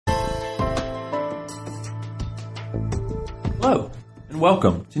Hello, and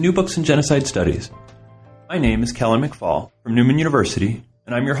welcome to New Books in Genocide Studies. My name is Kellen McFall from Newman University,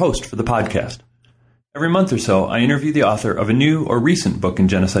 and I'm your host for the podcast. Every month or so, I interview the author of a new or recent book in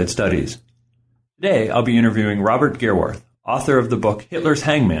genocide studies. Today, I'll be interviewing Robert Gearworth, author of the book Hitler's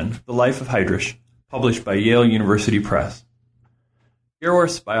Hangman, The Life of Heydrich, published by Yale University Press.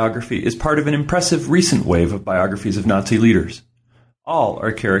 Gearworth's biography is part of an impressive recent wave of biographies of Nazi leaders. All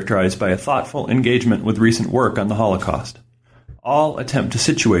are characterized by a thoughtful engagement with recent work on the Holocaust. All attempt to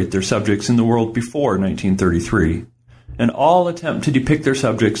situate their subjects in the world before 1933, and all attempt to depict their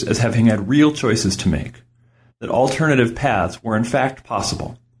subjects as having had real choices to make, that alternative paths were in fact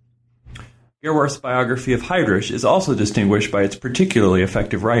possible. Gearworth's biography of Heydrich is also distinguished by its particularly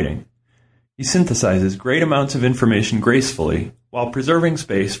effective writing. He synthesizes great amounts of information gracefully, while preserving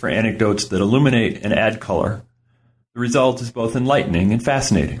space for anecdotes that illuminate and add color. The result is both enlightening and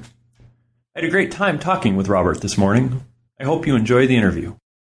fascinating. I had a great time talking with Robert this morning. I hope you enjoy the interview.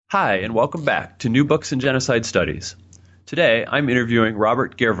 Hi, and welcome back to New Books in Genocide Studies. Today, I'm interviewing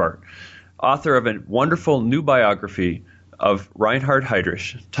Robert Gearworth, author of a wonderful new biography of Reinhard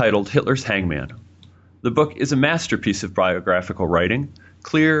Heydrich titled Hitler's Hangman. The book is a masterpiece of biographical writing,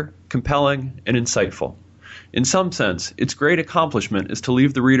 clear, compelling, and insightful. In some sense, its great accomplishment is to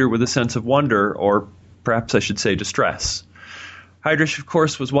leave the reader with a sense of wonder, or perhaps I should say distress. Heydrich, of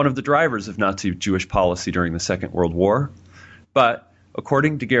course, was one of the drivers of Nazi Jewish policy during the Second World War. But,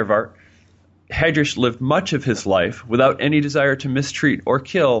 according to Gearworth, Heydrich lived much of his life without any desire to mistreat or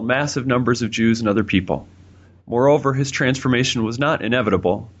kill massive numbers of Jews and other people. Moreover, his transformation was not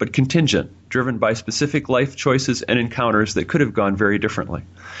inevitable, but contingent, driven by specific life choices and encounters that could have gone very differently.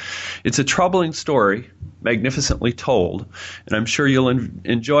 It's a troubling story, magnificently told, and I'm sure you'll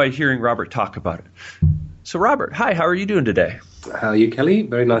enjoy hearing Robert talk about it. So, Robert, hi, how are you doing today? How are you, Kelly?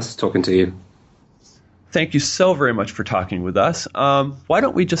 Very nice talking to you. Thank you so very much for talking with us. Why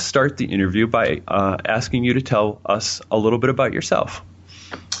don't we just start the interview by asking you to tell us a little bit about yourself?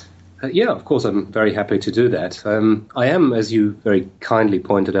 Yeah, of course, I'm very happy to do that. I am, as you very kindly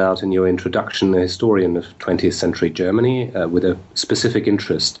pointed out in your introduction, a historian of 20th century Germany with a specific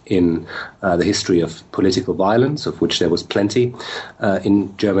interest in the history of political violence, of which there was plenty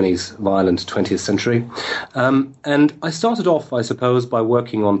in Germany's violent 20th century. And I started off, I suppose, by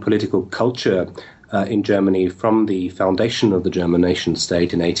working on political culture in Germany from the foundation of the German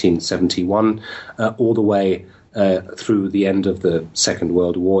nation-state in 1871 all the way through the end of the Second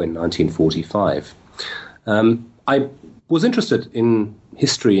World War in 1945. I was interested in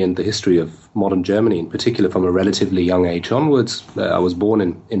history and the history of modern Germany, in particular from a relatively young age onwards. I was born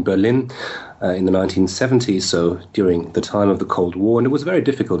in Berlin in the 1970s, so during the time of the Cold War, and it was very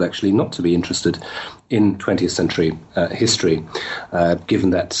difficult actually not to be interested in 20th century history,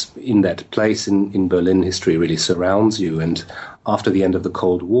 given that in that place in Berlin, history really surrounds you. And after the end of the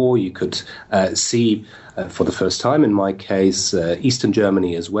Cold War, you could see for the first time, in my case, Eastern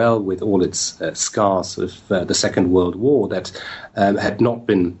Germany as well, with all its scars of the Second World War that had not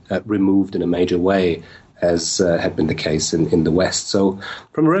been removed in a major way, as had been the case in the West. So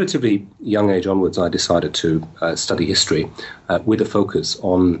from a relatively young age onwards, I decided to study history with a focus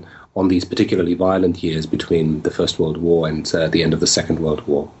on these particularly violent years between the First World War and the end of the Second World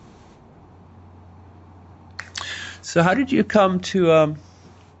War. So how did you come to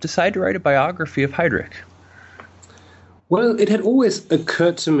decide to write a biography of Heydrich? Well, it had always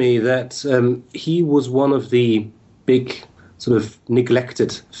occurred to me that he was one of the big sort of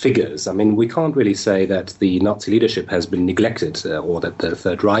neglected figures. I mean, we can't really say that the Nazi leadership has been neglected or that the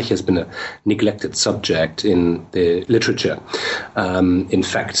Third Reich has been a neglected subject in the literature. In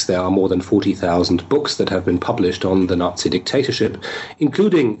fact, there are more than 40,000 books that have been published on the Nazi dictatorship,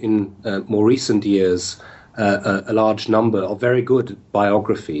 including in more recent years a large number of very good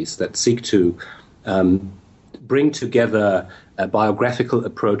biographies that seek to bring together biographical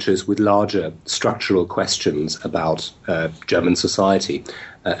approaches with larger structural questions about German society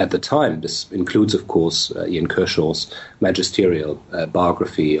at the time. This includes, of course, Ian Kershaw's magisterial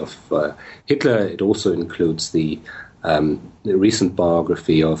biography of Hitler. It also includes the recent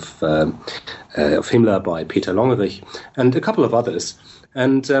biography of Himmler by Peter Longerich and a couple of others.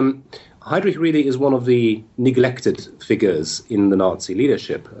 And Heydrich really is one of the neglected figures in the Nazi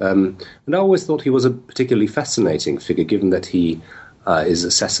leadership. And I always thought he was a particularly fascinating figure, given that he is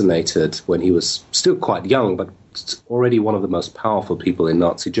assassinated when he was still quite young, but already one of the most powerful people in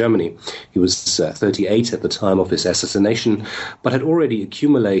Nazi Germany. He was 38 at the time of his assassination, but had already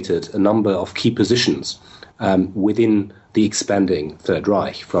accumulated a number of key positions within the expanding Third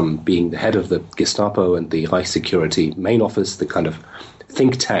Reich, from being the head of the Gestapo and the Reich Security main office, the kind of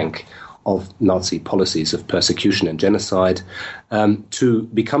think tank of Nazi policies of persecution and genocide, to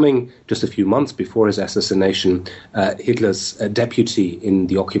becoming, just a few months before his assassination, Hitler's deputy in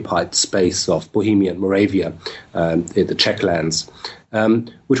the occupied space of Bohemia and Moravia, the Czech lands,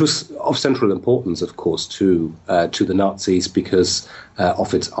 which was of central importance, of course, to the Nazis because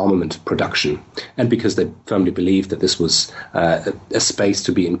of its armament production, and because they firmly believed that this was a space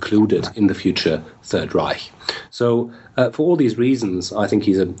to be included in the future Third Reich. So, for all these reasons, I think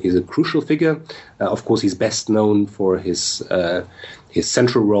he's a crucial figure. Of course, he's best known for his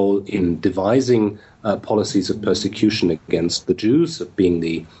central role in devising policies of persecution against the Jews, of being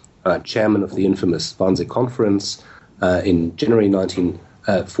the chairman of the infamous Wannsee Conference in January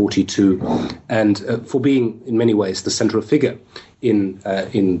 1942, and for being, in many ways, the central figure in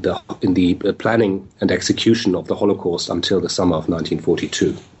the planning and execution of the Holocaust until the summer of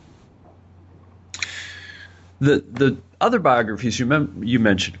 1942. The other biographies you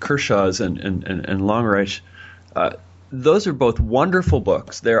mentioned, Kershaw's and Longreich, those are both wonderful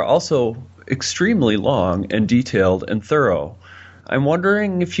books. They're also extremely long and detailed and thorough. I'm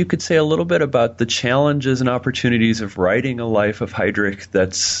wondering if you could say a little bit about the challenges and opportunities of writing a life of Heydrich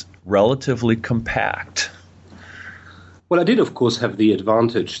that's relatively compact. Well, I did, of course, have the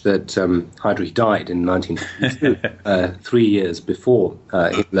advantage that Heydrich died in 1942, 3 years before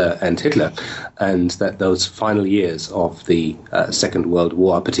Hitler, and that those final years of the Second World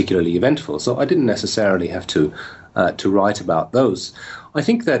War are particularly eventful. So I didn't necessarily have to write about those. I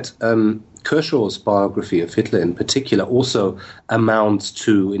think that Kershaw's biography of Hitler in particular also amounts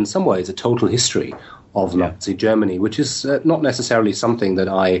to, in some ways, a total history of Nazi Germany, which is not necessarily something that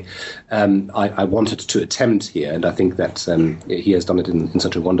I wanted to attempt here, and I think that he has done it in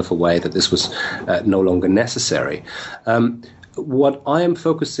such a wonderful way that this was no longer necessary. What I am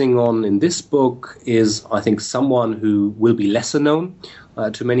focusing on in this book is, I think, someone who will be lesser known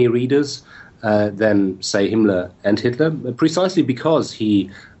to many readers than, say, Himmler and Hitler, precisely because he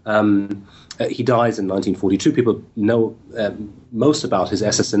dies in 1942. People know most about his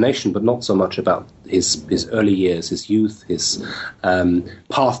assassination, but not so much about his early years, his youth, his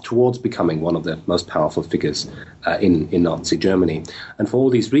path towards becoming one of the most powerful figures in Nazi Germany. And for all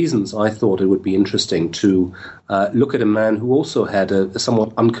these reasons, I thought it would be interesting to look at a man who also had a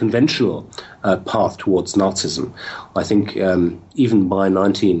somewhat unconventional path towards Nazism. I think even by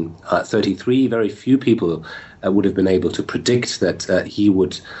 1933, very few people would have been able to predict that he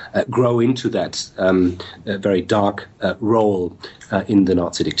would grow into that very dark role in the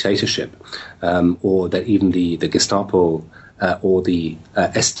Nazi dictatorship, or that even the Gestapo or the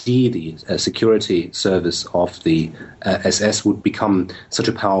SD, the security service of the SS, would become such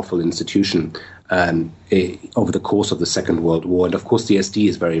a powerful institution over the course of the Second World War. And of course, the SD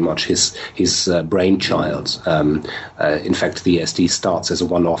is very much his brainchild. In fact, the SD starts as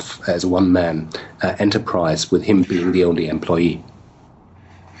a one-man enterprise, with him being the only employee.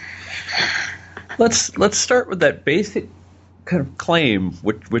 Let's start with that basic kind of claim,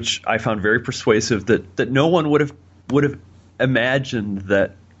 which I found very persuasive, that no one would have imagined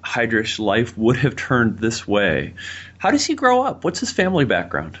that Heydrich's life would have turned this way. How does he grow up? What's his family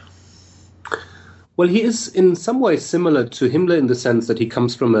background? Well, he is in some ways similar to Himmler in the sense that he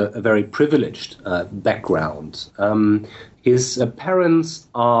comes from a very privileged background. His parents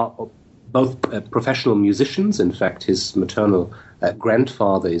are both professional musicians. In fact, his maternal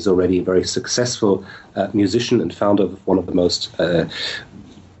grandfather is already a very successful musician and founder of one of the most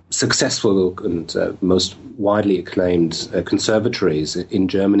successful and most widely acclaimed conservatories in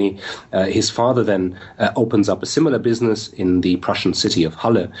Germany. His father then opens up a similar business in the Prussian city of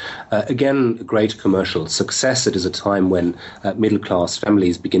Halle. Again, a great commercial success. It is a time when middle-class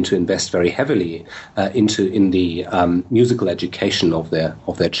families begin to invest very heavily in the musical education of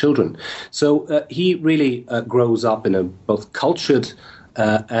their children. So he really grows up in a both cultured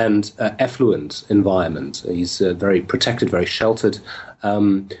and affluent environment. He's very protected, very sheltered,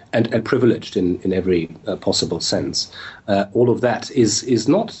 and privileged in every possible sense. All of that is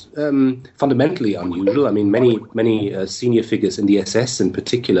not fundamentally unusual. I mean, many senior figures in the SS in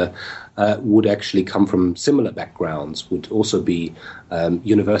particular would actually come from similar backgrounds, would also be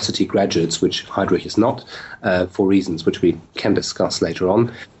university graduates, which Heydrich is not, for reasons which we can discuss later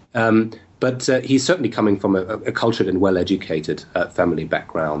on. But he's certainly coming from a cultured and well-educated family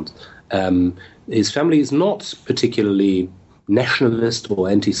background. His family is not particularly nationalist or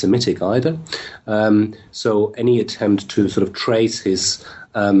anti-Semitic either. So any attempt to sort of trace his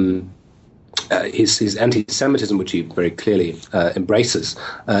anti-Semitism, which he very clearly embraces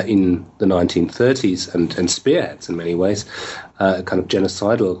in the 1930s and spearheads in many ways, kind of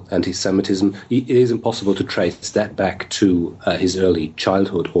genocidal anti-Semitism, it is impossible to trace that back to his early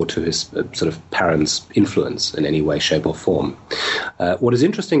childhood or to his sort of parents' influence in any way, shape, or form. What is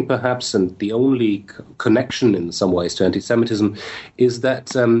interesting, perhaps, and the only connection in some ways to anti-Semitism, is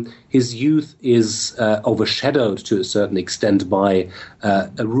that his youth is overshadowed to a certain extent by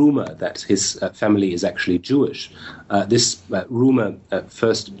a rumor that his family is actually Jewish. This rumor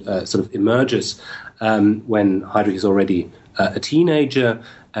first sort of emerges when Heydrich is already a teenager,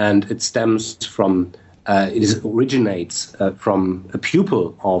 and it stems from originates from a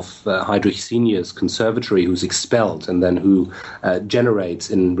pupil of Heydrich Senior's conservatory who's expelled, and then who generates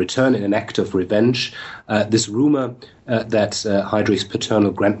in return, in an act of revenge, this rumor that Heydrich's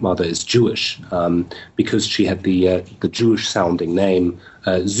paternal grandmother is Jewish, because she had the Jewish-sounding name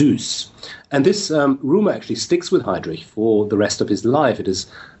Zeus. And this rumor actually sticks with Heydrich for the rest of his life. It is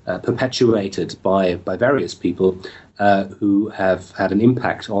perpetuated by various people who have had an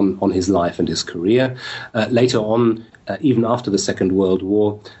impact on his life and his career. Later on, even after the Second World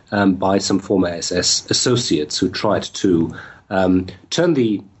War, by some former SS associates who tried to turn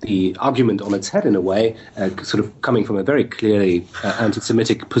the argument on its head in a way, sort of coming from a very clearly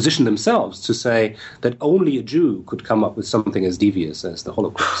anti-Semitic position themselves, to say that only a Jew could come up with something as devious as the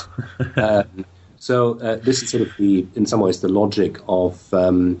Holocaust. So this is sort of in some ways, the logic of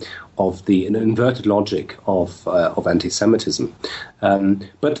an inverted logic of anti-Semitism.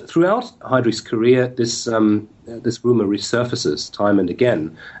 But throughout Heydrich's career, this rumor resurfaces time and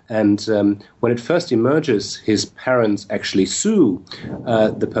again. And when it first emerges, his parents actually sue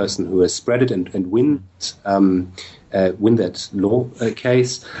the person who has spread it and win that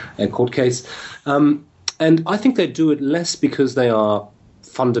court case. And I think they do it less because they are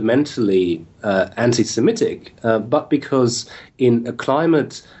fundamentally anti-Semitic, but because in a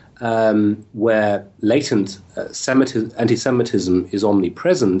climate where latent anti-Semitism is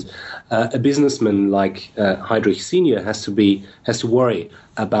omnipresent, a businessman like Heydrich Senior has to worry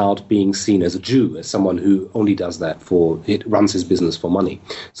about being seen as a Jew, as someone who only does that it runs his business for money.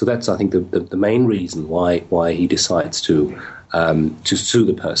 So that's, I think, the main reason why he decides to sue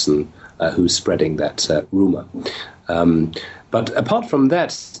the person who's spreading that rumor. But apart from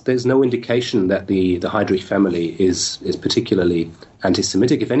that, there's no indication that the Heydrich family is particularly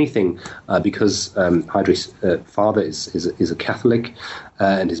anti-Semitic. If anything, because Heydrich's father is a Catholic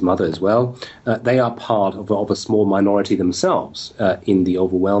and his mother as well, they are part of a small minority themselves in the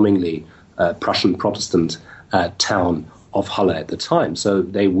overwhelmingly Prussian Protestant town of Halle at the time. So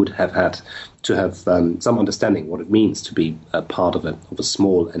they would have had to have some understanding what it means to be part of a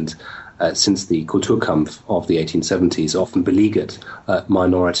small and since the Kulturkampf of the 1870s, often beleaguered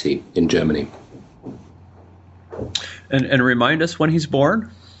minority in Germany. And remind us when he's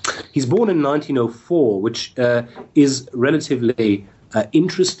born? He's born in 1904, which is relatively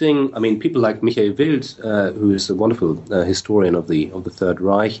interesting. I mean, people like Michael Wild, who is a wonderful historian of the Third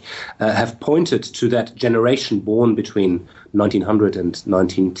Reich, have pointed to that generation born between 1900 and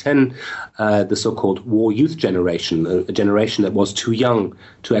 1910, the so-called war youth generation, a generation that was too young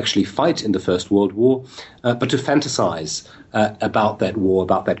to actually fight in the First World War, but to fantasize about that war,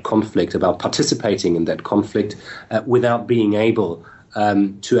 about that conflict, about participating in that conflict without being able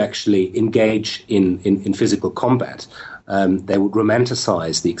to actually engage in physical combat. They would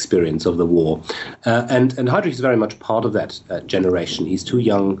romanticize the experience of the war. And Heydrich is very much part of that generation. He's too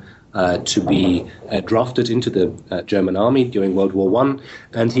young to be drafted into the German army during World War I,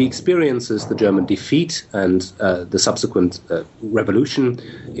 and he experiences the German defeat and the subsequent revolution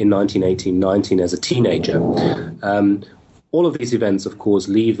in 1918-19 as a teenager. All of these events, of course,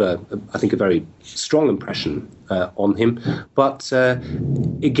 leave, I think, a very strong impression on him. But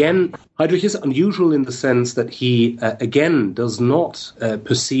again, Heydrich is unusual in the sense that he, again, does not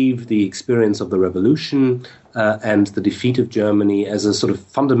perceive the experience of the revolution and the defeat of Germany as a sort of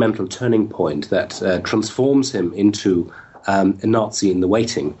fundamental turning point that transforms him into a Nazi in the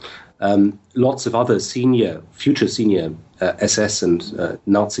waiting. Lots of other future senior SS and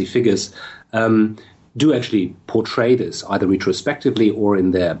Nazi figures do actually portray this either retrospectively or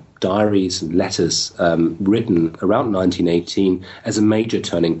in their diaries and letters written around 1918 as a major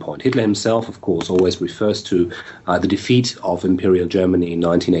turning point. Hitler himself, of course, always refers to the defeat of Imperial Germany in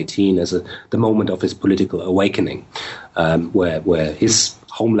 1918 as the moment of his political awakening, where his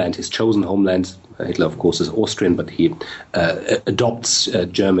homeland, his chosen homeland, Hitler, of course, is Austrian, but he adopts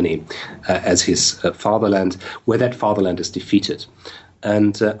Germany as his fatherland, where that fatherland is defeated.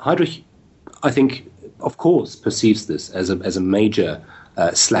 And Heydrich, I think, of course, perceives this as a major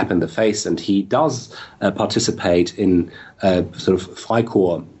slap in the face, and he does participate in sort of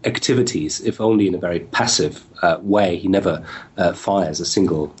Freikorps activities, if only in a very passive way. He never fires a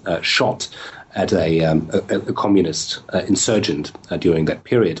single shot at a communist insurgent during that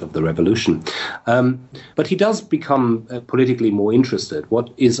period of the revolution. But he does become politically more interested. What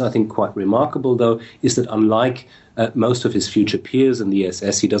is, I think, quite remarkable, though, is that unlike most of his future peers in the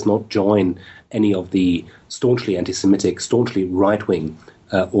SS, he does not join any of the staunchly anti-Semitic, staunchly right-wing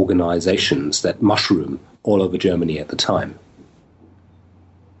organizations that mushroom all over Germany at the time.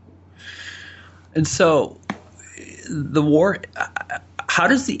 And so the war, how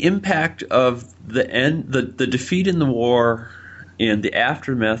does the impact of the defeat in the war and the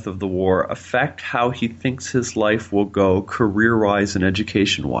aftermath of the war affect how he thinks his life will go career-wise and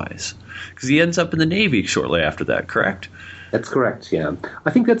education-wise? Because he ends up in the Navy shortly after that, correct? That's correct, yeah.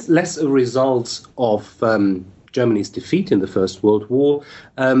 I think that's less a result of Germany's defeat in the First World War,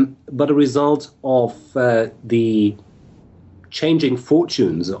 but a result of the changing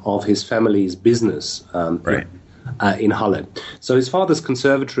fortunes of his family's business in Halle. So his father's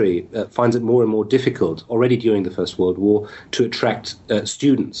conservatory finds it more and more difficult, already during the First World War, to attract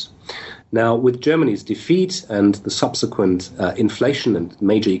students. Now, with Germany's defeat and the subsequent inflation and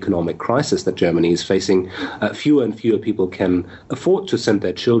major economic crisis that Germany is facing, fewer and fewer people can afford to send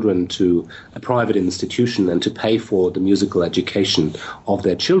their children to a private institution and to pay for the musical education of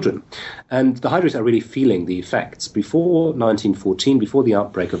their children. And the Heydrichs are really feeling the effects. Before 1914, before the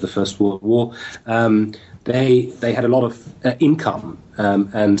outbreak of the First World War, they had a lot of income,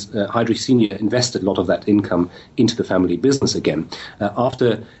 and Heydrich Sr. invested a lot of that income into the family business again.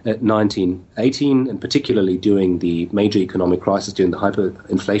 After 1918, and particularly during the major economic crisis, during the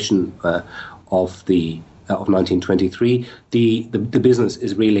hyperinflation of 1923, the business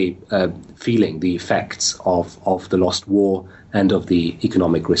is really feeling the effects of the lost war and of the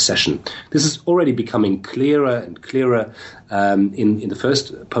economic recession. This is already becoming clearer and clearer in the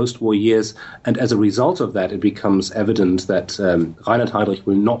first post-war years, and as a result of that, it becomes evident that Reinhard Heydrich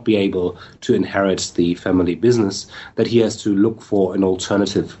will not be able to inherit the family business, that he has to look for an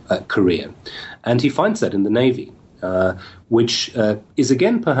alternative career. And he finds that in the Navy. Which is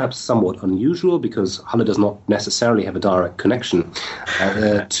again perhaps somewhat unusual because Halle does not necessarily have a direct connection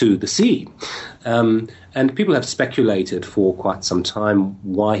to the sea. And people have speculated for quite some time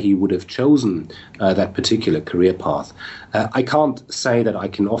why he would have chosen that particular career path. I can't say that I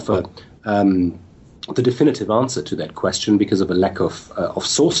can offer the definitive answer to that question because of a lack of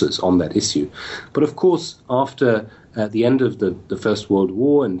sources on that issue. But of course, after the end of the First World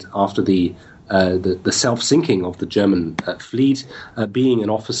War and after the self-sinking of the German fleet, being an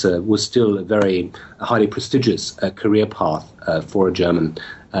officer was still a very highly prestigious career path for a German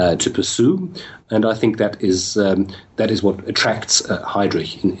to pursue, and I think that is what attracts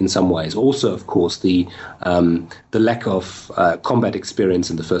Heydrich in some ways. Also, of course, the lack of combat experience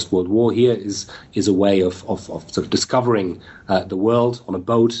in the First World War here is a way of sort of discovering the world on a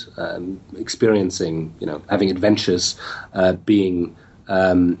boat, experiencing, having adventures, having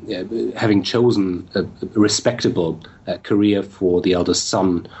chosen a respectable career for the eldest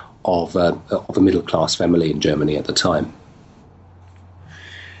son of a middle-class family in Germany at the time.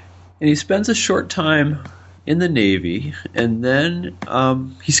 And he spends a short time in the Navy, and then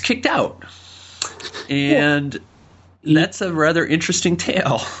he's kicked out. And that's a rather interesting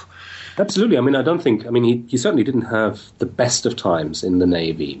tale. Absolutely. He certainly didn't have the best of times in the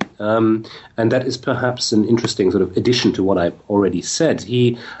Navy. And that is perhaps an interesting sort of addition to what I've already said.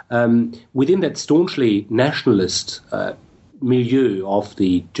 He, within that staunchly nationalist milieu of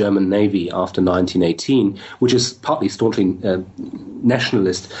the German Navy after 1918, which is partly staunchly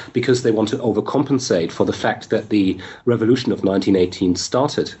nationalist because they want to overcompensate for the fact that the revolution of 1918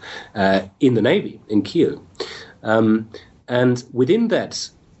 started in the Navy, in Kiel. And within that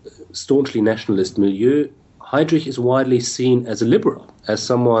staunchly nationalist milieu, Heydrich is widely seen as a liberal, as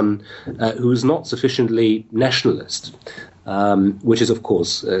someone who's not sufficiently nationalist, which is, of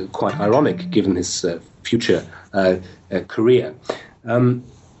course, quite ironic given his future career.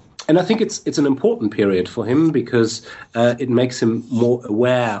 And I think it's an important period for him because it makes him more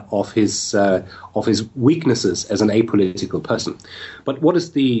aware of his weaknesses as an apolitical person. But what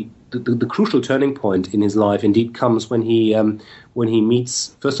is the the crucial turning point in his life indeed comes when he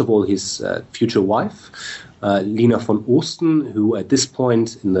meets, first of all, his future wife, Lina von Osten, who at this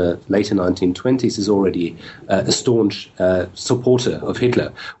point in the later 1920s is already a staunch supporter of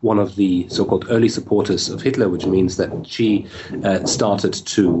Hitler, one of the so-called early supporters of Hitler, which means that she started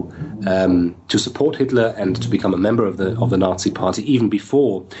to support Hitler and to become a member of the Nazi Party even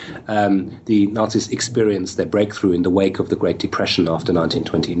before the Nazis experienced their breakthrough in the wake of the Great Depression after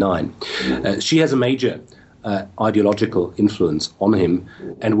 1929. She has a major ideological influence on him,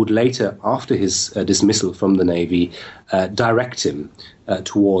 and would later, after his dismissal from the Navy, direct him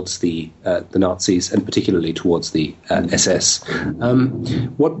towards the Nazis, and particularly towards the SS.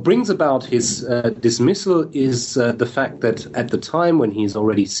 What brings about his dismissal is the fact that at the time when he's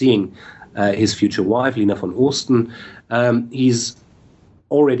already seeing his future wife, Lina von Osten, he's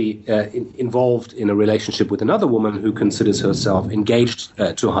already involved in a relationship with another woman who considers herself engaged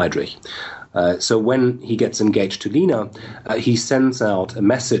to Heydrich. So when he gets engaged to Lina, he sends out a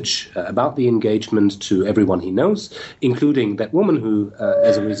message about the engagement to everyone he knows, including that woman who,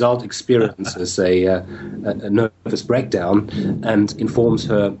 as a result, experiences a nervous breakdown, and informs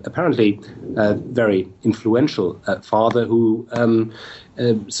her apparently very influential father, who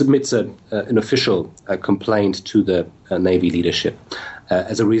submits an official complaint to the Navy leadership.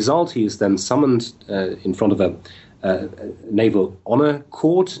 As a result, he is then summoned in front of a naval honor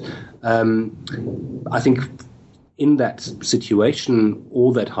court. I think in that situation,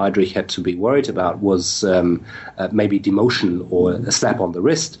 all that Heydrich had to be worried about was maybe demotion or a slap on the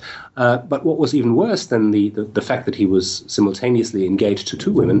wrist. But what was even worse than the fact that he was simultaneously engaged to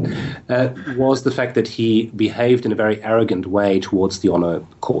two women was the fact that he behaved in a very arrogant way towards the honor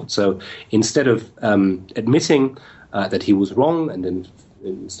court. So instead of admitting that he was wrong, and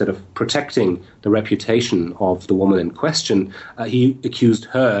instead of protecting the reputation of the woman in question, he accused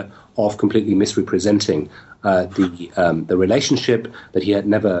her of completely misrepresenting the relationship, that he had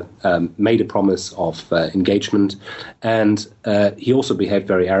never made a promise of engagement, and he also behaved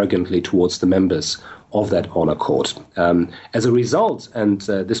very arrogantly towards the members of that honor court. As a result, and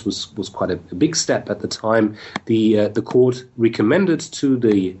this was quite a big step at the time, the court recommended to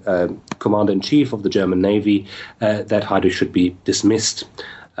the commander-in-chief of the German Navy that Heydrich should be dismissed.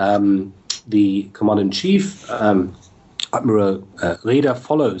 The commander-in-chief, Admiral Raeder,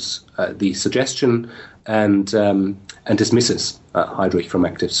 follows the suggestion and dismisses Heydrich from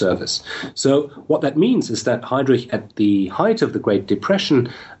active service. So what that means is that Heydrich, at the height of the Great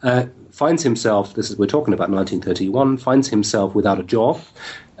Depression, finds himself, we're talking about 1931, finds himself without a job.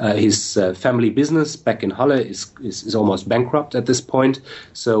 His family business back in Halle is almost bankrupt at this point,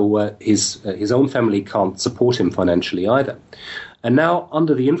 so his own family can't support him financially either. And now,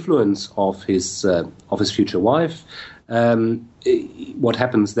 under the influence of his future wife, what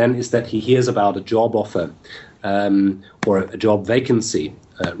happens then is that he hears about a job offer, or a job vacancy,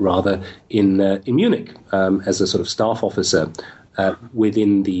 rather, in Munich, as a sort of staff officer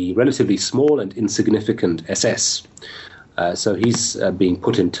within the relatively small and insignificant SS. So he's being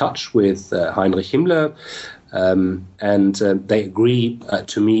put in touch with Heinrich Himmler, and they agree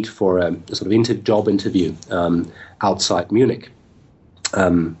to meet for a sort of job interview outside Munich.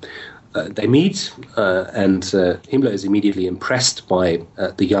 They meet, and Himmler is immediately impressed by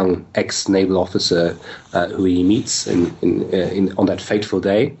the young ex-naval officer who he meets on that fateful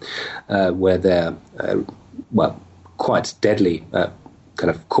day, where their quite deadly kind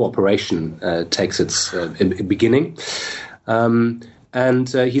of cooperation takes its beginning. And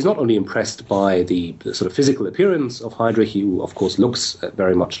he's not only impressed by the sort of physical appearance of Heydrich, who of course looks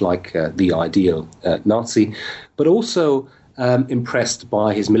very much like the ideal Nazi, but also impressed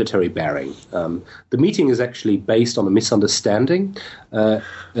by his military bearing. The meeting is actually based on a misunderstanding.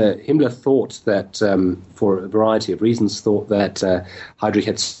 Himmler thought that, for a variety of reasons, Heydrich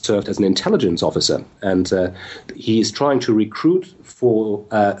had served as an intelligence officer, and he is trying to recruit for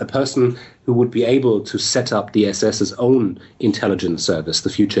a person who would be able to set up the SS's own intelligence service,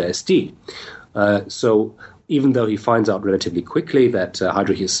 the future SD. So even though he finds out relatively quickly that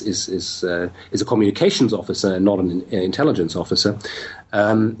Heydrich is a communications officer and not an intelligence officer,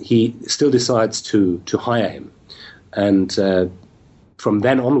 he still decides to hire him. And from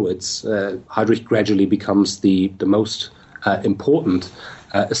then onwards, Heydrich gradually becomes the most important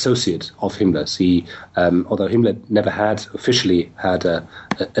associate of Himmler's. Although Himmler never had officially had a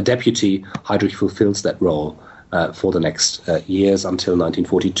deputy, Heydrich fulfills that role for the next years until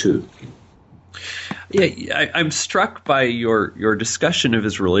 1942. Yeah, I'm struck by your discussion of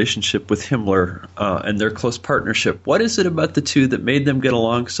his relationship with Himmler and their close partnership. What is it about the two that made them get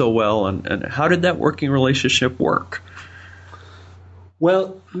along so well, and how did that working relationship work?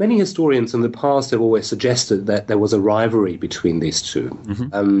 Well, many historians in the past have always suggested that there was a rivalry between these two.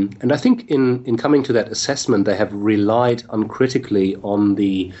 And I think in coming to that assessment, they have relied uncritically on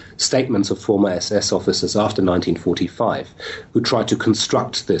the statements of former SS officers after 1945, who tried to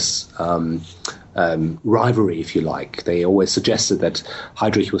construct this rivalry, if you like. They always suggested that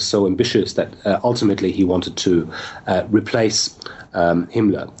Heydrich was so ambitious that ultimately he wanted to replace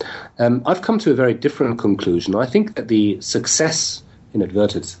Himmler. I've come to a very different conclusion. I think that the success, in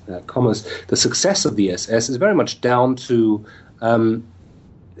inverted commas, the success of the SS is very much down to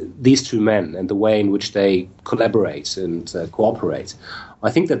these two men and the way in which they collaborate and cooperate.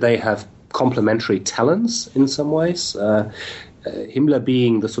 I think that they have complementary talents in some ways. Himmler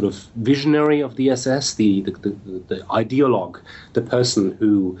being the sort of visionary of the SS, the ideologue, the person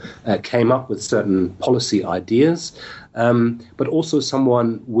who came up with certain policy ideas, but also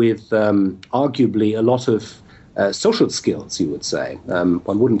someone with arguably a lot of social skills, you would say.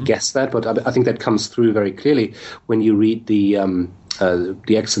 One wouldn't guess that, but I think that comes through very clearly when you read the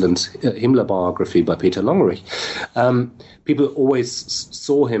excellent Himmler biography by Peter Longerich. People always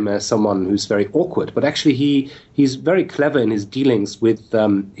saw him as someone who's very awkward, but actually he's very clever in his dealings with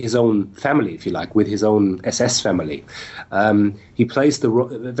his own family, if you like, with his own SS family. He plays the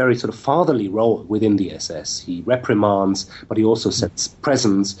very sort of fatherly role within the SS. He reprimands, but he also sets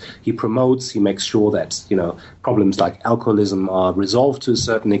presence. He promotes. He makes sure that problems like alcoholism are resolved to a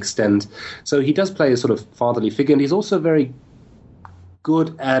certain extent. So he does play a sort of fatherly figure, and he's also very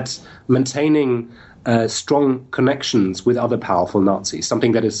good at maintaining strong connections with other powerful Nazis,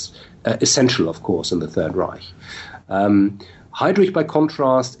 something that is essential, of course, in the Third Reich. Heydrich, by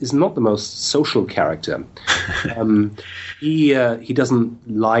contrast, is not the most social character. He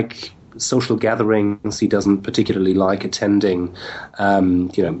doesn't like social gatherings. He doesn't particularly like attending,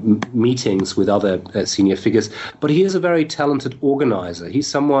 meetings with other senior figures. But he is a very talented organizer. He's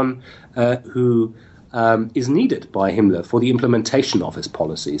someone who is needed by Himmler for the implementation of his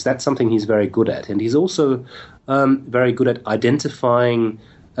policies. That's something he's very good at. And he's also very good at identifying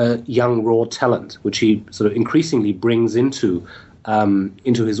young, raw talent, which he sort of increasingly brings into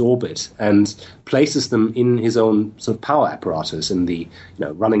his orbit and places them in his own sort of power apparatus in the,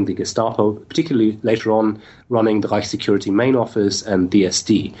 running the Gestapo, particularly later on running the Reich Security Main Office and the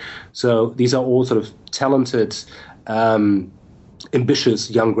SD. So these are all sort of talented,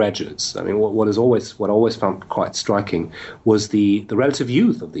 ambitious young graduates. I mean, what I always found quite striking was the relative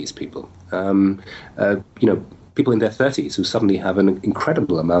youth of these people. People in their 30s who suddenly have an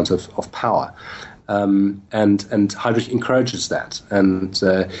incredible amount of power. And Heydrich encourages that and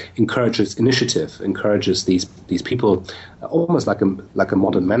encourages initiative, encourages these people almost like a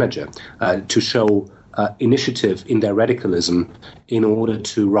modern manager to show initiative in their radicalism in order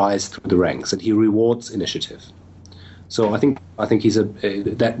to rise through the ranks, and he rewards initiative. So I think he's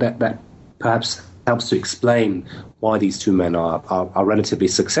that perhaps helps to explain why these two men are relatively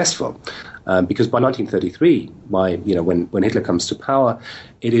successful, because by 1933, when Hitler comes to power,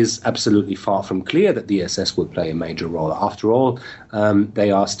 it is absolutely far from clear that the SS will play a major role. After all,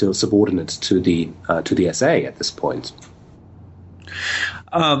 they are still subordinate to the SA at this point.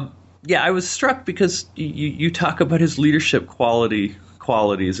 I was struck because you talk about his leadership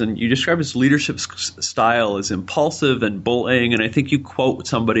qualities, and you describe his leadership style as impulsive and bullying, and I think you quote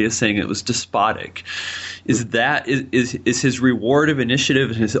somebody as saying it was despotic. Is his reward of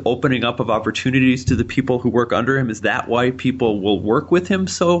initiative and his opening up of opportunities to the people who work under him, is that why people will work with him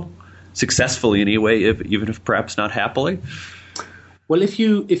so successfully anyway, even if perhaps not happily? Well, if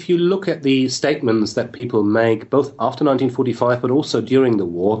you look at the statements that people make, both after 1945 but also during the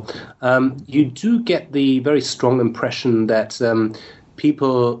war, you do get the very strong impression that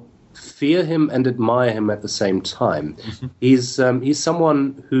people fear him and admire him at the same time. Mm-hmm. He's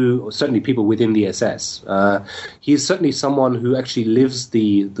someone who, certainly people within the SS, he's certainly someone who actually lives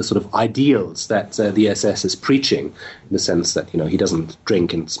the sort of ideals that the SS is preaching, in the sense that he doesn't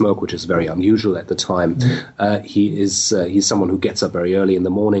drink and smoke, which is very unusual at the time. Mm-hmm. He's someone who gets up very early in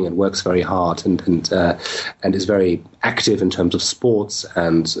the morning and works very hard and is very active in terms of sports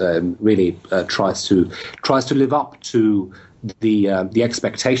and really tries to live up to the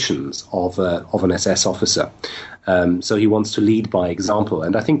expectations of an SS officer. So he wants to lead by example,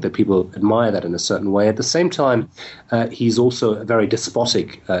 and I think that people admire that in a certain way. At the same time, he's also a very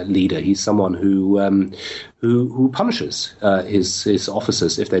despotic leader. He's someone who punishes his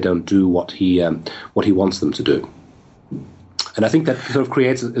officers if they don't do what he wants them to do. And I think that sort of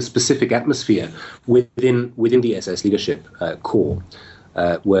creates a specific atmosphere within the SS leadership corps,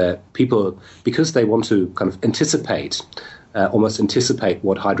 where people, because they want to kind of anticipate almost anticipate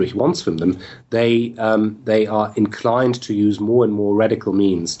what Heydrich wants from them, they are inclined to use more and more radical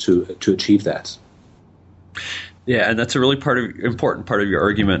means to achieve that. Yeah, and that's a really important part of your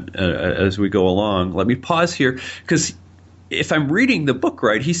argument as we go along. Let me pause here, because if I'm reading the book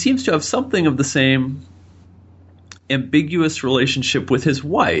right, he seems to have something of the same ambiguous relationship with his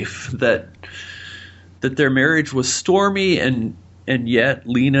wife, that their marriage was stormy, and yet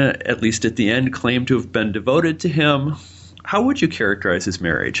Lena, at least at the end, claimed to have been devoted to him. How would you characterize his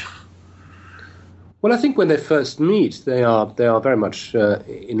marriage? Well, I think when they first meet, they are very much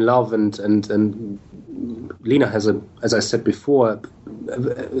in love, and Lena has, as I said before,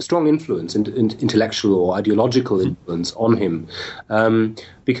 a strong influence, intellectual or ideological influence on him,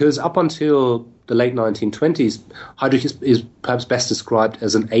 because up until the late 1920s, Heydrich is perhaps best described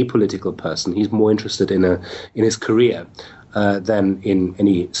as an apolitical person. He's more interested in his career than in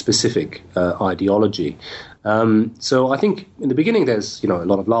any specific ideology. So I think in the beginning there's a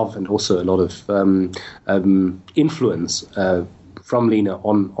lot of love and also a lot of influence from Lena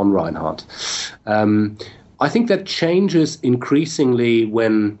on Reinhardt. I think that changes increasingly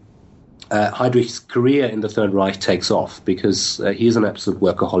when Heydrich's career in the Third Reich takes off, because he is an absolute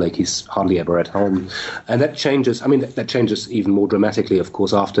workaholic. He's hardly ever at home. And that changes, that changes even more dramatically, of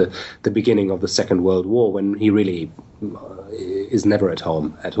course, after the beginning of the Second World War, when he really is never at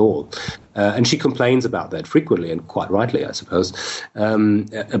home at all. And she complains about that frequently, and quite rightly, I suppose,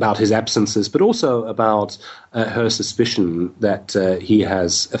 about his absences, but also about her suspicion that he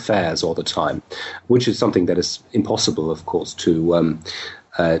has affairs all the time, which is something that is impossible, of course, to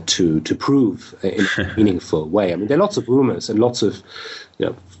prove in a meaningful way. There are lots of rumors, and lots of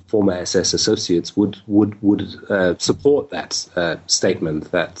former SS associates would support that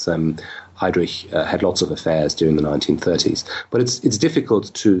statement that Heydrich had lots of affairs during the 1930s. But it's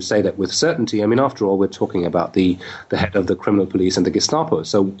difficult to say that with certainty. After all, we're talking about the head of the criminal police and the Gestapo.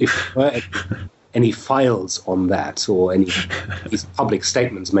 So if there were any files on that, or any these public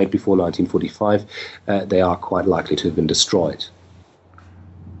statements made before 1945, they are quite likely to have been destroyed.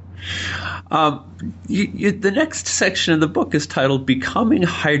 The next section of the book is titled Becoming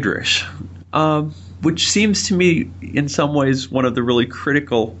Heydrich, which seems to me in some ways one of the really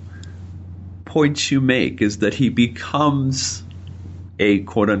critical points you make, is that he becomes a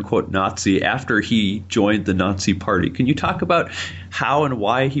quote-unquote Nazi after he joined the Nazi Party. Can you talk about how and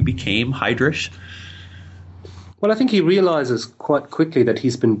why he became Heydrich? Well, I think he realizes quite quickly that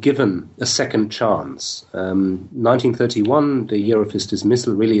he's been given a second chance. 1931, the year of his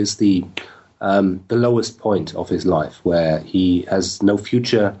dismissal, really is the lowest point of his life, where he has no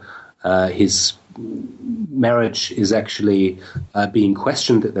future. His marriage is actually being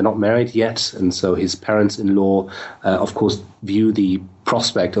questioned. They're not married yet, and so his parents-in-law, of course, view the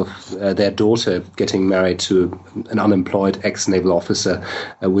prospect of their daughter getting married to an unemployed ex-naval officer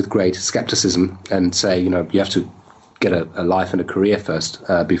with great skepticism, and say, you have to get a life and a career first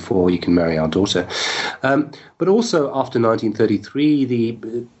before you can marry our daughter. But also after 1933, the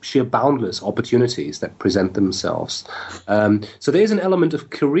sheer boundless opportunities that present themselves. So there is an element of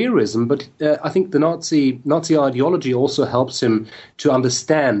careerism, but I think the Nazi ideology also helps him to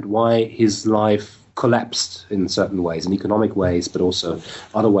understand why his life collapsed in certain ways, in economic ways, but also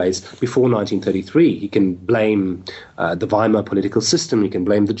other ways. Before 1933, he can blame the Weimar political system, he can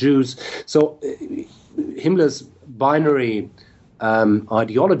blame the Jews. So Himmler's binary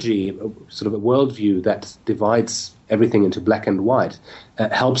ideology, sort of a worldview that divides everything into black and white,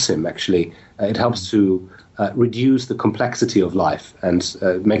 helps him, actually. It helps to reduce the complexity of life, and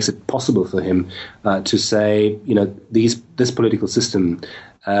makes it possible for him to say, this political system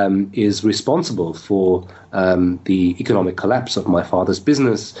is responsible for the economic collapse of my father's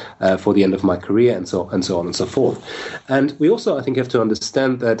business, for the end of my career, and so on and so forth. And we also, I think, have to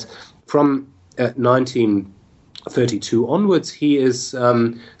understand that from 1932 onwards, he is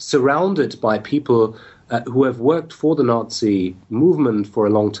surrounded by people who have worked for the Nazi movement for a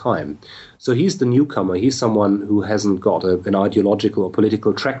long time. So he's the newcomer. He's someone who hasn't got an ideological or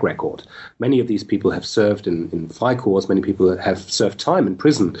political track record. Many of these people have served in Freikorps. Many people have served time in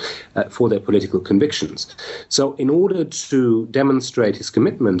prison for their political convictions. So in order to demonstrate his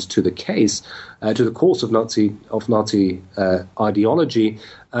commitment to the case, to the cause of Nazi ideology,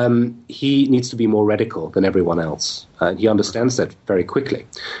 he needs to be more radical than everyone else. He understands that very quickly.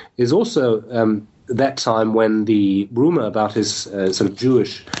 There's also that time when the rumor about his sort of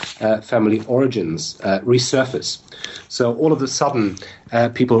Jewish family origins resurface. So all of a sudden,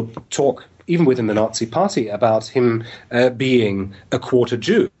 people talk, even within the Nazi Party, about him being a quarter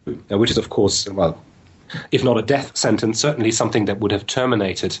Jew, which is, of course, if not a death sentence, certainly something that would have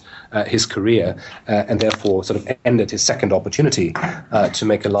terminated his career and therefore sort of ended his second opportunity to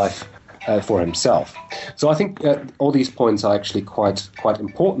make a life for himself. So I think all these points are actually quite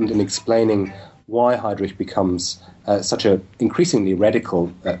important in explaining why Heydrich becomes such an increasingly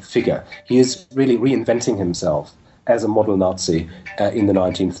radical figure. He is really reinventing himself as a model Nazi in the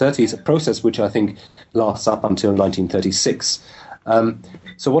 1930s, a process which I think lasts up until 1936.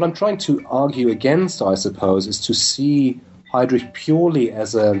 So what I'm trying to argue against, I suppose, is to see Heydrich purely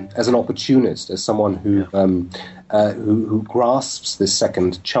as an opportunist, as someone who grasps this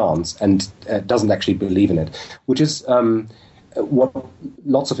second chance and doesn't actually believe in it, which is what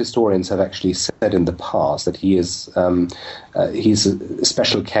lots of historians have actually said in the past, that he's a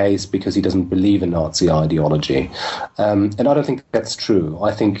special case because he doesn't believe in Nazi ideology. And I don't think that's true.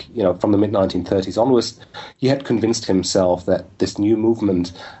 I think, from the mid-1930s onwards, he had convinced himself that this new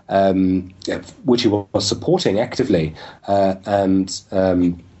movement, which he was supporting actively, and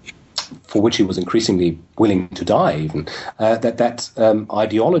for which he was increasingly willing to die even, that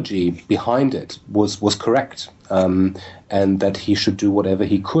ideology behind it was correct, and that he should do whatever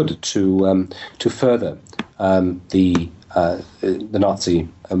he could to further the Nazi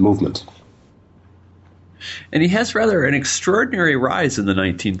movement. And he has rather an extraordinary rise in the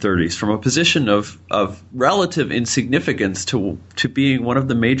 1930s from a position of relative insignificance to being one of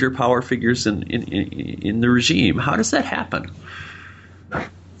the major power figures in the regime. How does that happen?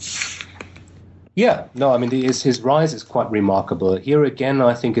 Yeah, no, I mean, his rise is quite remarkable. Here again,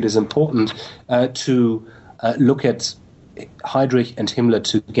 I think it is important to look at Heydrich and Himmler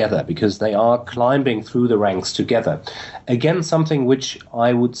together, because they are climbing through the ranks together. Again, something which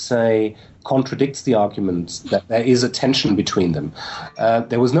I would say contradicts the argument that there is a tension between them.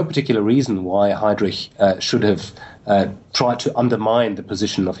 There was no particular reason why Heydrich should have tried to undermine the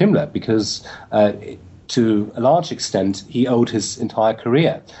position of Himmler, because to a large extent he owed his entire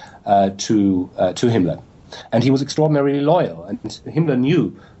career to Himmler. And he was extraordinarily loyal, and Himmler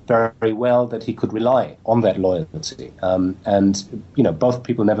knew very well that he could rely on that loyalty. And both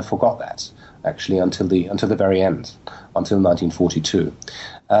people never forgot that, actually, until the very end, until 1942.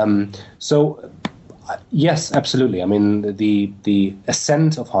 Yes, absolutely. I mean, the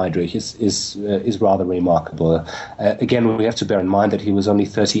ascent of Heydrich is rather remarkable. Again, we have to bear in mind that he was only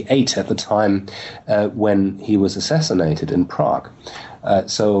 38 at the time when he was assassinated in Prague.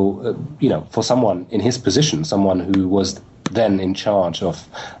 For someone in his position, someone who was then in charge of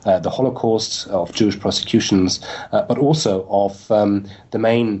the Holocaust, of Jewish prosecutions, but also of the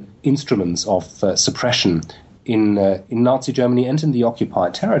main instruments of suppression in Nazi Germany and in the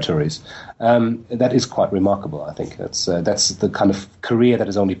occupied territories, that is quite remarkable. I think that's the kind of career that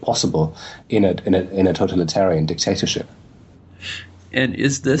is only possible in a totalitarian dictatorship. And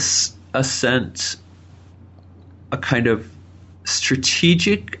is this ascent a kind of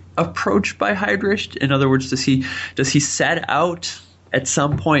strategic approach by Heydrich? In other words, does he set out at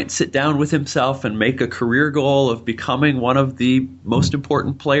some point, sit down with himself and make a career goal of becoming one of the most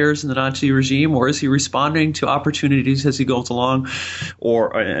important players in the Nazi regime, or is he responding to opportunities as he goes along?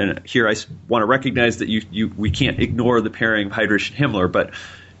 And here I want to recognize that we can't ignore the pairing of Heydrich and Himmler, but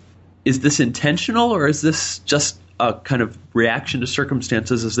is this intentional, or is this just a kind of reaction to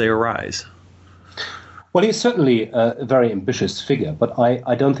circumstances as they arise? Well, he's certainly a very ambitious figure, but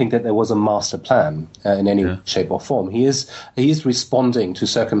I don't think that there was a master plan in any shape or form. He is responding to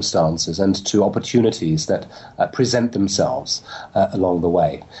circumstances and to opportunities that present themselves along the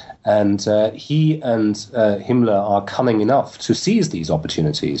way. And he and Himmler are cunning enough to seize these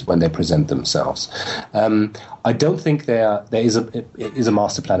opportunities when they present themselves. I don't think there is a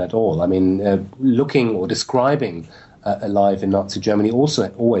master plan at all. I mean, looking or describing alive in Nazi Germany also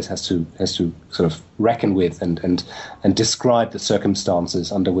always has to sort of reckon with and describe the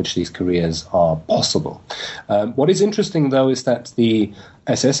circumstances under which these careers are possible. What is interesting, though, is that the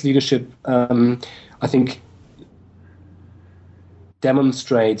SS leadership, I think,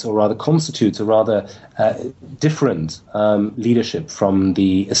 demonstrates, or rather constitutes, a rather different leadership from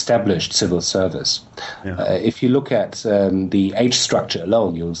the established civil service. Yeah. If you look at the age structure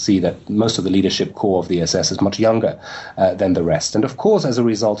alone, you'll see that most of the leadership core of the SS is much younger than the rest. And of course, as a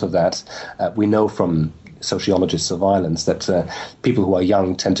result of that, we know from sociologists of violence that people who are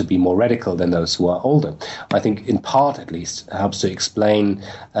young tend to be more radical than those who are older. I think, in part at least, helps to explain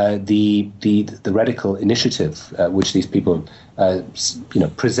the radical initiative which these people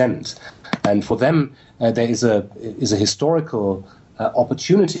present. And for them, there is a historical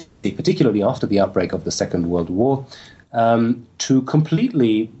opportunity, particularly after the outbreak of the Second World War, to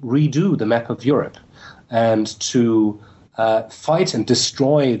completely redo the map of Europe and to fight and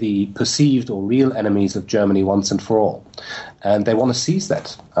destroy the perceived or real enemies of Germany once and for all. And they want to seize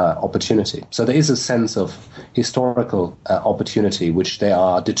that opportunity. So there is a sense of historical opportunity which they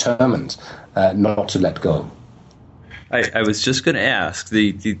are determined not to let go. I was just going to ask,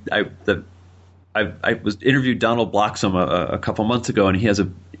 I was interviewed Donald Bloxham a couple months ago, and he has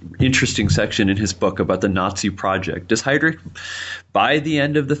an interesting section in his book about the Nazi project. Does Heydrich, by the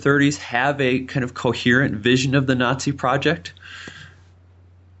end of the 30s, have a kind of coherent vision of the Nazi project?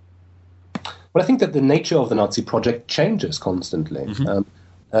 Well, I think that the nature of the Nazi project changes constantly.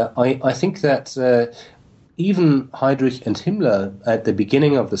 Mm-hmm. I think that even Heydrich and Himmler at the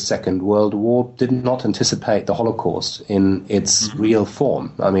beginning of the Second World War did not anticipate the Holocaust in its real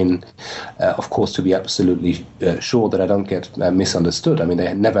form. I mean, of course, to be absolutely sure that I don't get misunderstood, I mean,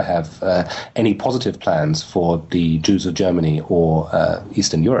 they never have any positive plans for the Jews of Germany or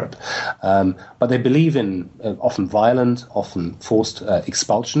Eastern Europe. But they believe in often violent, often forced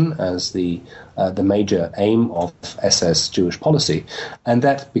expulsion as the major aim of SS Jewish policy. And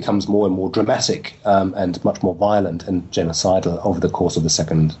that becomes more and more dramatic and much more violent and genocidal over the course of the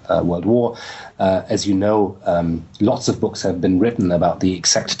Second World War. As you know, lots of books have been written about the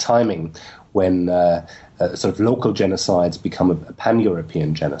exact timing when sort of local genocides become a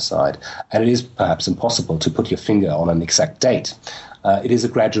pan-European genocide. And it is perhaps impossible to put your finger on an exact date. It is a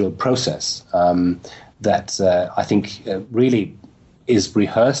gradual process that I think really is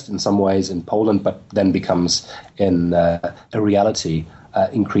rehearsed in some ways in Poland, but then becomes in a reality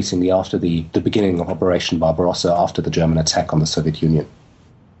increasingly after the beginning of Operation Barbarossa, after the German attack on the Soviet Union.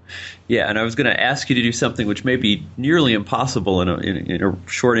 Yeah, and I was going to ask you to do something which may be nearly impossible in a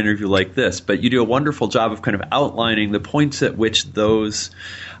short interview like this, but you do a wonderful job of kind of outlining the points at which those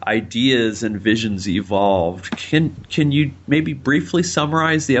ideas and visions evolved. Can you maybe briefly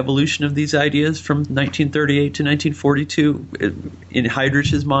summarize the evolution of these ideas from 1938 to 1942 in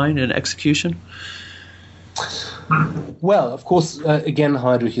Heydrich's mind and execution? Well, of course, again,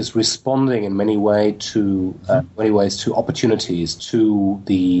 Heydrich is responding in many ways to opportunities, to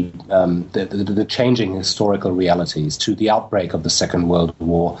the changing historical realities, to the outbreak of the Second World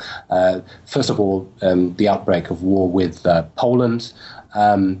War. First of all, the outbreak of war with Poland,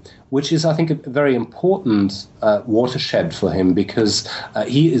 which is, I think, a very important watershed for him because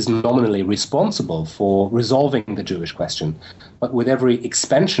he is nominally responsible for resolving the Jewish question. But with every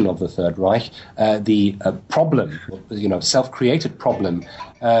expansion of the Third Reich, the problem, self-created problem,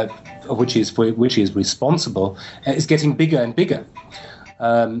 for which he is responsible, is getting bigger and bigger.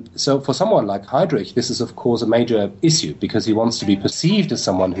 So for someone like Heydrich, this is, of course, a major issue because he wants to be perceived as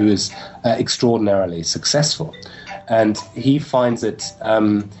someone who is extraordinarily successful. And he finds it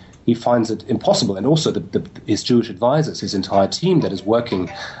impossible. And also his Jewish advisors, his entire team that is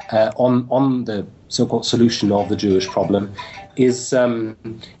working on the so-called solution of the Jewish problem, is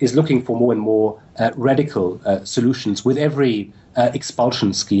looking for more and more radical solutions with every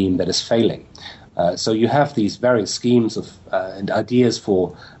expulsion scheme that is failing. So you have these various schemes of and ideas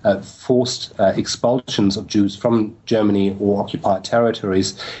for forced expulsions of Jews from Germany or occupied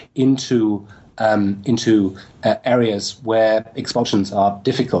territories into areas where expulsions are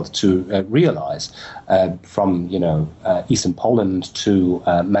difficult to realize, from eastern Poland to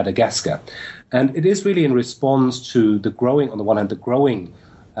Madagascar, and it is really in response to the growing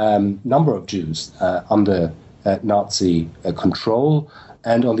number of Jews under Nazi control,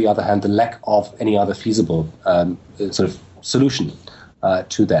 and on the other hand, the lack of any other feasible sort of solution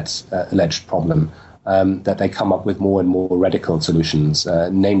to that alleged problem. That they come up with more and more radical solutions,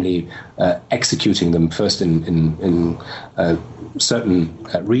 namely executing them first in certain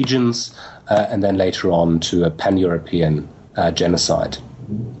regions and then later on to a pan-European genocide.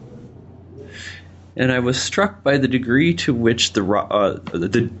 And I was struck by the degree to which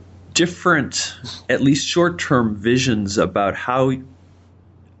the different, at least short-term visions about how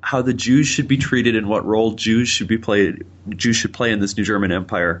the Jews should be treated and what role Jews should play in this new German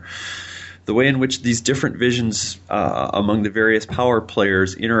empire. The way in which these different visions among the various power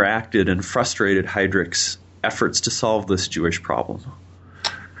players interacted and frustrated Heydrich's efforts to solve this Jewish problem.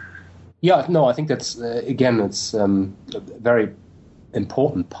 Yeah, no, I think that's it's a very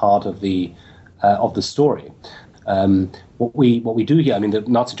important part of the story. What we do here, I mean, the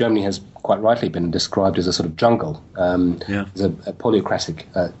Nazi Germany has quite rightly been described as a sort of jungle, as a polycratic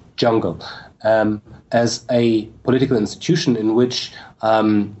jungle. As a political institution in which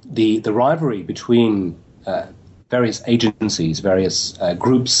the rivalry between various agencies, various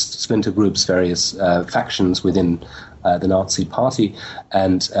groups, splinter groups, various factions within the Nazi Party,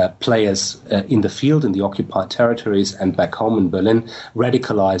 and players in the field, in the occupied territories, and back home in Berlin,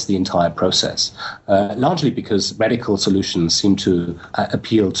 radicalized the entire process, largely because radical solutions seem to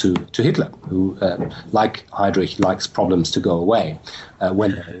appeal to Hitler, who, like Heydrich, likes problems to go away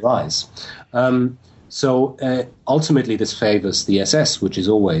when they arise. So ultimately this favors the SS, which is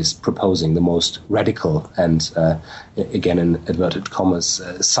always proposing the most radical and, again in inverted commas,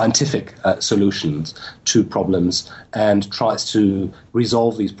 scientific solutions to problems, and tries to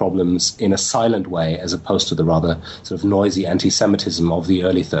resolve these problems in a silent way as opposed to the rather sort of noisy anti-Semitism of the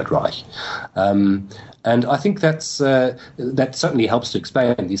early Third Reich. And I think that certainly helps to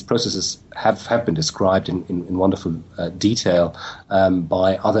explain. These processes have been described in wonderful detail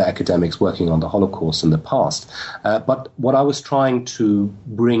by other academics working on the Holocaust in the past. But what I was trying to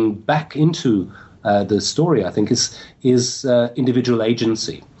bring back into the story, I think, is individual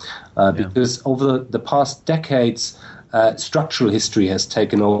agency. Because over the past decades, structural history has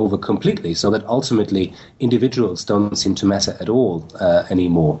taken over completely, so that ultimately individuals don't seem to matter at all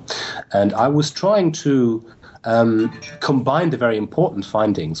anymore. And I was trying to combine the very important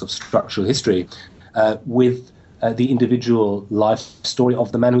findings of structural history with the individual life story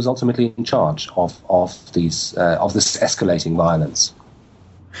of the man who's ultimately in charge of this escalating violence.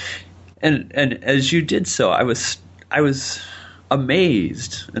 And as you did so, I was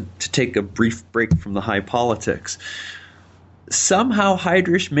amazed, to take a brief break from the high politics. Somehow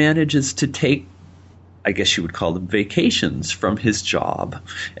Heydrich manages to take, I guess you would call them vacations from his job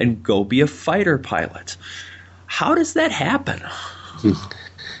and go be a fighter pilot. How does that happen?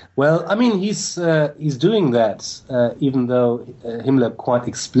 Well, I mean, he's doing that even though Himmler quite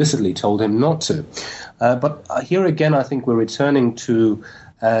explicitly told him not to. But here again, I think we're returning to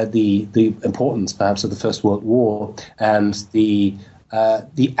the importance, perhaps, of the First World War and the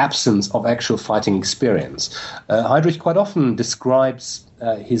absence of actual fighting experience. Heydrich quite often describes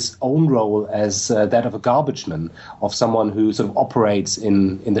his own role as that of a garbage man, of someone who sort of operates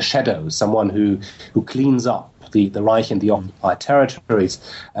in the shadows, someone who cleans up the Reich and the occupied territories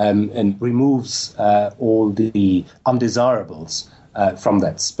and removes all the undesirables from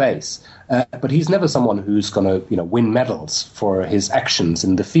that space. But he's never someone who's going to, win medals for his actions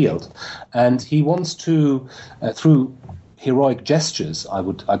in the field. And he wants to, through heroic gestures,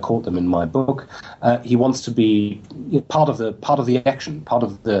 I call them in my book, he wants to be part of the action, part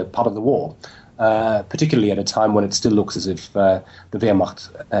of the war. Particularly at a time when it still looks as if the Wehrmacht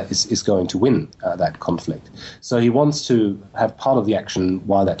is going to win that conflict. So he wants to have part of the action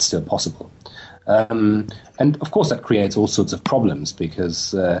while that's still possible. And of course that creates all sorts of problems,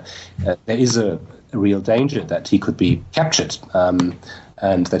 because there is a real danger that he could be captured,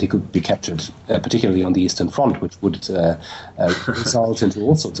 and that he could be captured particularly on the Eastern Front, which would result into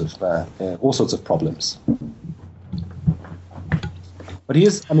all sorts of problems. But he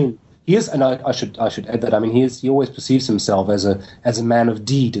is, and I should add that, he always perceives himself as a man of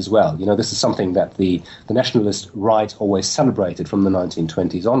deed as well. This is something that the nationalist right always celebrated from the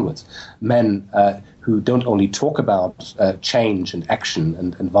 1920s onwards. Men who don't only talk about change and action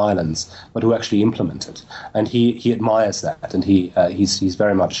and violence, but who actually implement it. And he admires that, and he's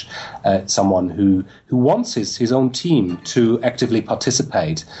very much someone who wants his own team to actively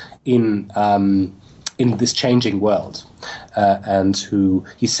participate in this changing world, and who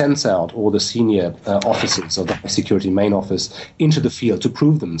he sends out all the senior officers of the High Security Main Office into the field to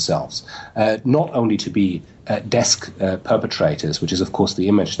prove themselves, not only to be desk perpetrators, which is of course the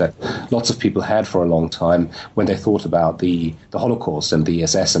image that lots of people had for a long time when they thought about the Holocaust and the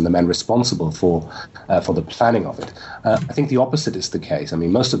SS and the men responsible for the planning of it. I think the opposite is the case.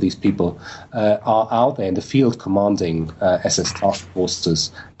 Most of these people are out there in the field commanding SS task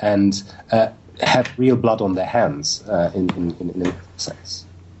forces and have real blood on their hands in that sense.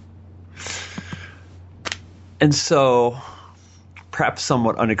 And so, perhaps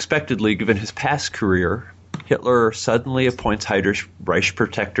somewhat unexpectedly, given his past career, Hitler suddenly appoints Heydrich Reich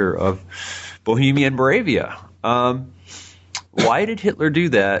Protector of Bohemia and Moravia. Why did Hitler do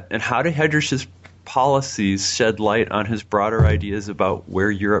that, and how did Heydrich's policies shed light on his broader ideas about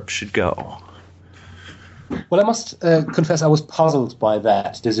where Europe should go? Well, I must confess I was puzzled by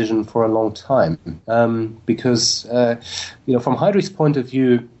that decision for a long time, because, from Heydrich's point of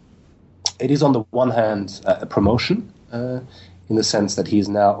view, it is on the one hand a promotion, in the sense that he is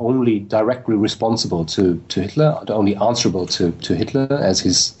now only directly responsible to Hitler, only answerable to Hitler as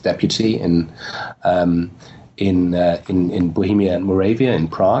his deputy in in Bohemia and Moravia, in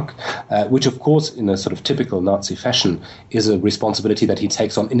Prague, which, of course, in a sort of typical Nazi fashion, is a responsibility that he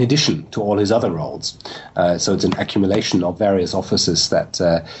takes on in addition to all his other roles. So it's an accumulation of various offices that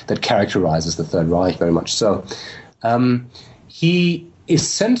characterizes the Third Reich very much so. He is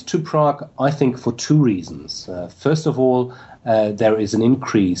sent to Prague, I think, for two reasons. First of all, there is an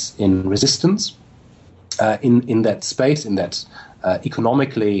increase in resistance in that space, in that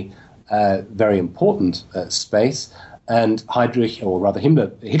economically very important space. And Heydrich, or rather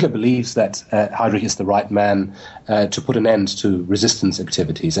Hitler believes that Heydrich is the right man to put an end to resistance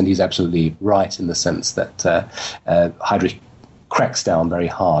activities. And he's absolutely right in the sense that Heydrich cracks down very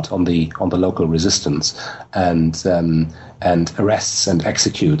hard on the local resistance and arrests and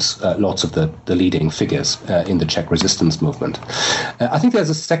executes lots of the leading figures in the Czech resistance movement. I think there's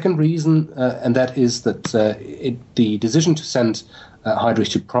a second reason, and that is that the decision to send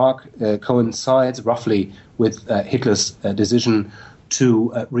Heydrich to Prague coincides roughly with Hitler's decision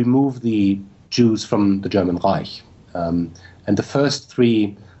to remove the Jews from the German Reich. And the first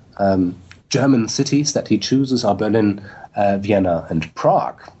three German cities that he chooses are Berlin, Vienna, and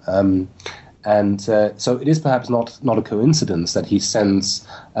Prague. So it is perhaps not a coincidence that he sends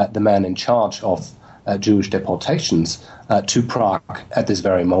the man in charge of Jewish deportations to Prague at this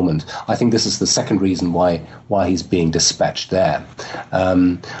very moment. I think this is the second reason why he's being dispatched there.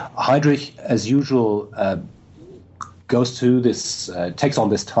 Heydrich, as usual, goes to this, takes on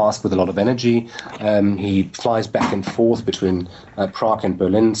this task with a lot of energy. He flies back and forth between Prague and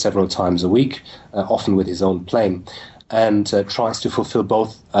Berlin several times a week, often with his own plane, and tries to fulfill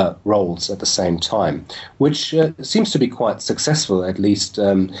both roles at the same time, which seems to be quite successful. At least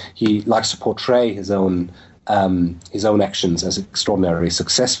he likes to portray his own actions as extraordinarily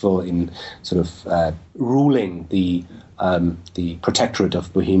successful in sort of ruling the protectorate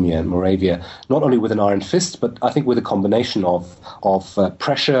of Bohemia and Moravia, not only with an iron fist, but I think with a combination of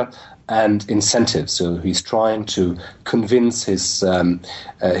pressure and incentives. So he's trying to convince his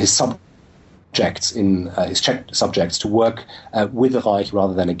subjects his Czech subjects to work with the Reich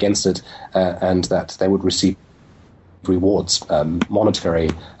rather than against it, and that they would receive rewards, monetary,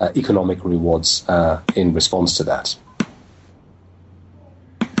 economic rewards in response to that.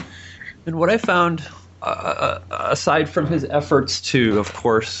 And what I found, aside from his efforts to, of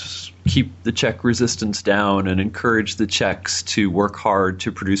course, keep the Czech resistance down and encourage the Czechs to work hard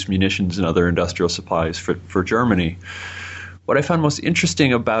to produce munitions and other industrial supplies for Germany, what I found most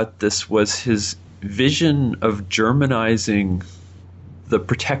interesting about this was his vision of Germanizing the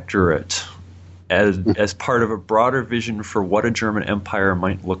protectorate as part of a broader vision for what a German empire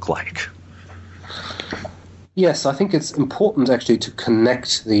might look like. Yes, I think it's important actually to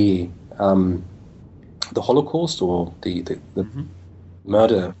connect the Holocaust, or the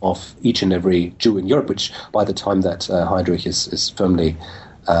murder of each and every Jew in Europe, which by the time that Heydrich is firmly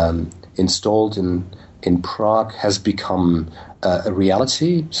installed in Prague has become a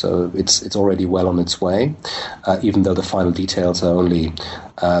reality. So it's already well on its way, even though the final details are only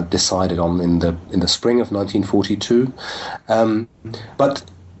decided on in the spring of 1942. But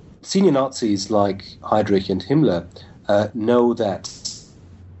senior Nazis like Heydrich and Himmler know that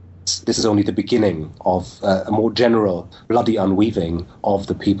this is only the beginning of a more general bloody unweaving of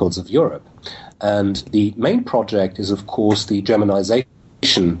the peoples of Europe. And the main project is, of course, the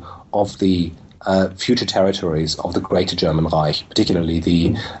Germanization of the future territories of the Greater German Reich, particularly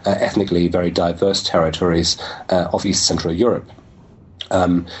the ethnically very diverse territories of East Central Europe.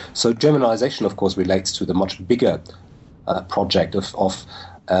 So Germanization, of course, relates to the much bigger project of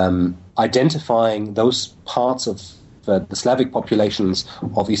identifying those parts of the Slavic populations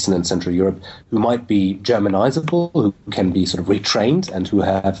of Eastern and Central Europe who might be Germanizable, who can be sort of retrained, and who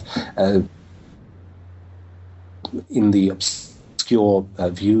have, in the obscure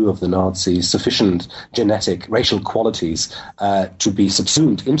view of the Nazis, sufficient genetic, racial qualities to be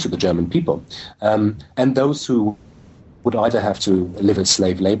subsumed into the German people. And those who would either have to live as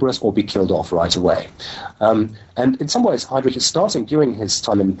slave laborers or be killed off right away. And in some ways, Heydrich is starting, during his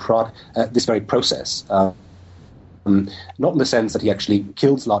time in Prague, this very process. Not in the sense that he actually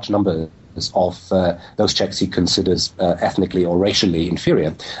kills large numbers of those Czechs he considers ethnically or racially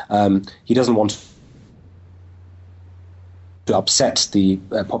inferior. He doesn't want to upset the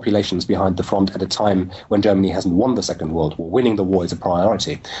populations behind the front at a time when Germany hasn't won the Second World War. Winning the war is a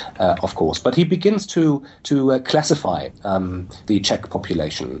priority, of course. But he begins to classify the Czech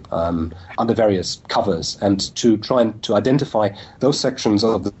population under various covers, and to try and to identify those sections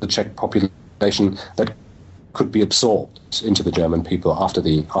of the Czech population that could be absorbed into the German people after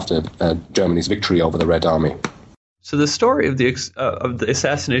Germany's victory over the Red Army. So the story of the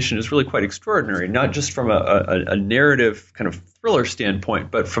assassination is really quite extraordinary, not just from a narrative kind of thriller standpoint,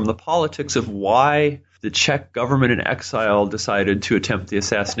 but from the politics of why the Czech government in exile decided to attempt the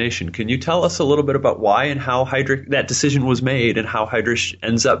assassination. Can you tell us a little bit about why and how that decision was made and how Heydrich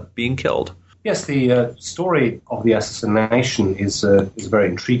ends up being killed? Yes, the story of the assassination is a very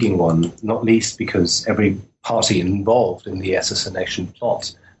intriguing one, not least because every party involved in the assassination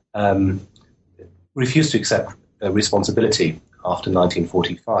plot refused to accept responsibility after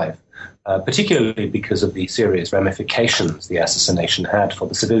 1945, particularly because of the serious ramifications the assassination had for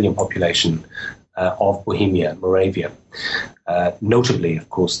the civilian population of Bohemia and Moravia. Notably, of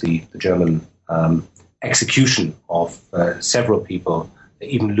course, the German execution of several people,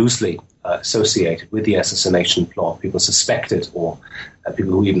 even loosely associated with the assassination plot, people suspected or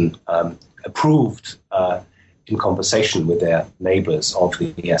people who even approved in conversation with their neighbors of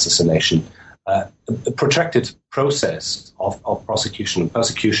the assassination. A protracted process of prosecution and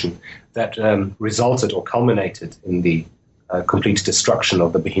persecution that resulted or culminated in the complete destruction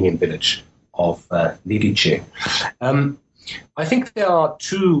of the Bohemian village of Lidice. I think there are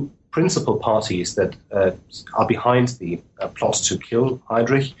two principal parties that are behind the plot to kill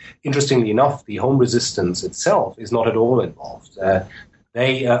Heydrich. Interestingly enough, the home resistance itself is not at all involved.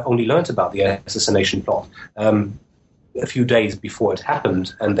 They only learnt about the assassination plot a few days before it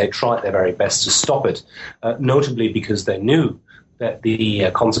happened, and they tried their very best to stop it, notably because they knew that the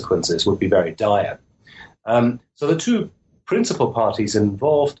consequences would be very dire. So the two principal parties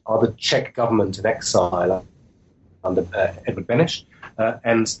involved are the Czech government in exile under Edvard Beneš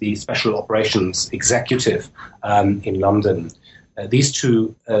and the Special Operations Executive in London. These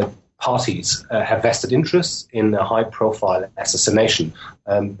two parties have vested interests in a high-profile assassination,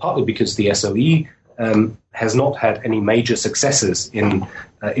 partly because the SOE has not had any major successes in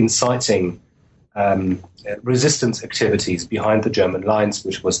inciting resistance activities behind the German lines,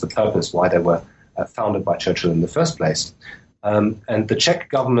 which was the purpose why they were founded by Churchill in the first place. And the Czech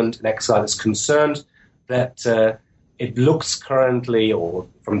government in exile is concerned that it looks currently, or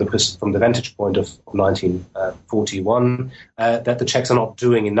from the vantage point of 1941, that the Czechs are not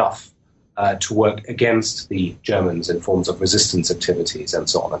doing enough to work against the Germans in forms of resistance activities and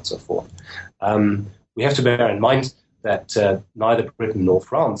so on and so forth. We have to bear in mind that neither Britain nor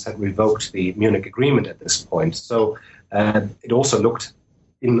France had revoked the Munich Agreement at this point. So it also looked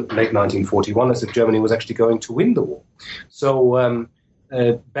in late 1941 as if Germany was actually going to win the war. So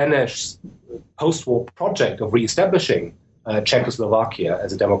Beneš's post-war project of reestablishing Czechoslovakia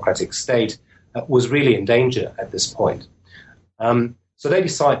as a democratic state was really in danger at this point. So they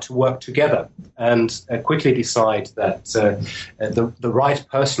decide to work together and quickly decide that the right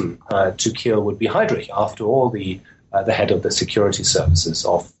person to kill would be Heydrich. After all, the head of the security services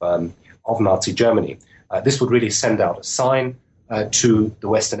of Nazi Germany. This would really send out a sign to the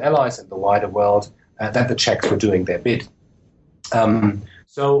Western Allies and the wider world that the Czechs were doing their bid.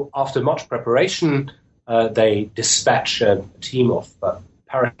 So after much preparation, they dispatch a team of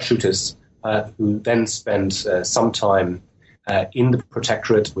parachutists who then spend some time in the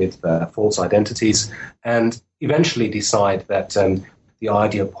protectorate with false identities and eventually decide that the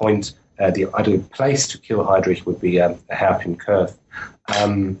ideal point, the ideal place to kill Heydrich would be a hairpin curve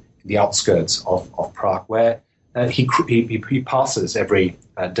in the outskirts of Prague, where he passes every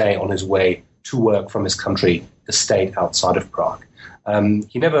day on his way to work from his country estate outside of Prague.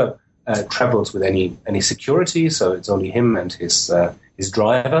 He never travels with any security, so it's only him and his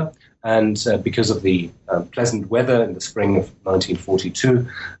driver. And because of the pleasant weather in the spring of 1942,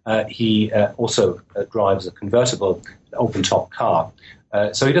 he also drives a convertible open-top car.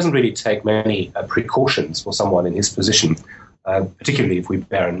 So he doesn't really take many precautions for someone in his position, particularly if we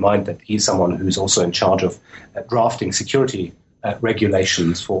bear in mind that he's someone who's also in charge of drafting security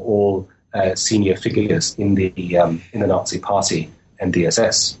regulations for all senior figures in the Nazi Party and the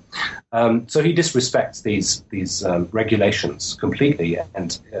SS. So he disrespects these regulations completely,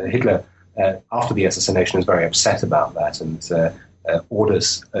 and Hitler, after the assassination, is very upset about that and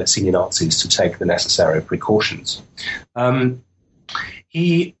orders senior Nazis to take the necessary precautions.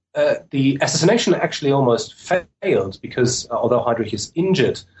 The assassination actually almost failed because although Heydrich is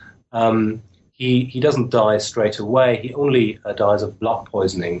injured, he doesn't die straight away. He only dies of blood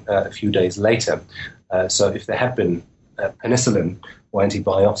poisoning a few days later. So if there had been penicillin or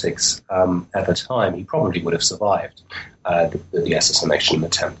antibiotics at the time, he probably would have survived the assassination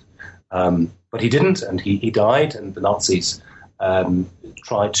attempt. But he didn't, and he died, and the Nazis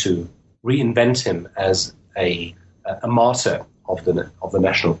tried to reinvent him as a martyr of the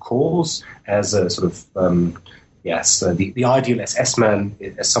national cause, as a sort of the ideal SS man,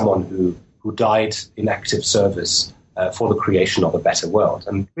 as someone who who died in active service for the creation of a better world.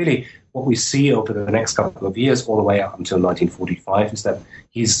 And really, what we see over the next couple of years, all the way up until 1945, is that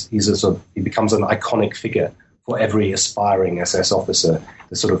he becomes an iconic figure for every aspiring SS officer.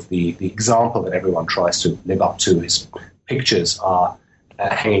 The example that everyone tries to live up to. His pictures are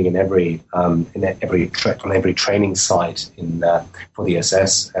hanging in on every training site for the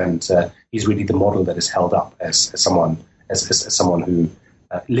SS, and he's really the model that is held up as someone who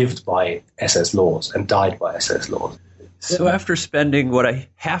lived by SS laws and died by SS laws. So after spending what I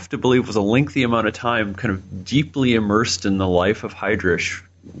have to believe was a lengthy amount of time kind of deeply immersed in the life of Heydrich,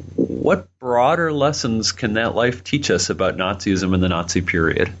 what broader lessons can that life teach us about Nazism and the Nazi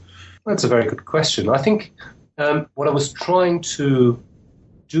period? That's a very good question. I think what I was trying to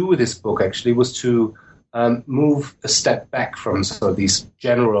do with this book actually was to move a step back from sort of these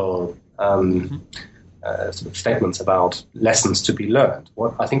general sort of statements about lessons to be learned.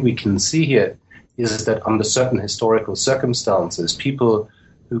 What I think we can see here is that under certain historical circumstances, people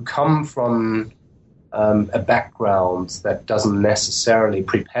who come from a background that doesn't necessarily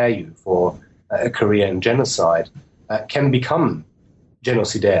prepare you for a career in genocide can become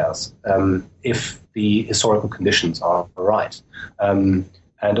genocidaires if the historical conditions are right.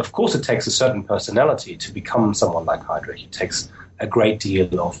 And of course, it takes a certain personality to become someone like Heydrich. It takes a great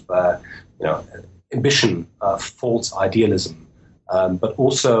deal of ambition, false idealism, but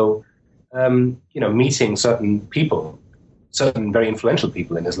also meeting certain people, certain very influential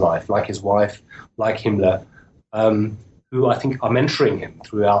people in his life, like his wife, like Himmler, who I think are mentoring him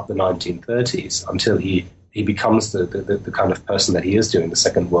throughout the 1930s until he becomes the kind of person that he is during the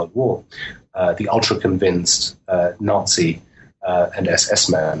Second World War, the ultra-convinced Nazi and SS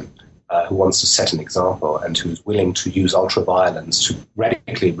man who wants to set an example and who's willing to use ultra-violence to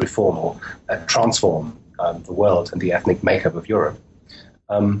radically reform or transform the world and the ethnic makeup of Europe.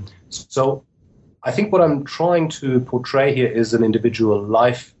 So I think what I'm trying to portray here is an individual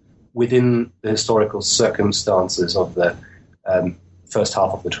life within the historical circumstances of the first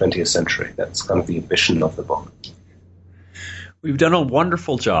half of the 20th century. That's kind of the ambition of the book. We've done a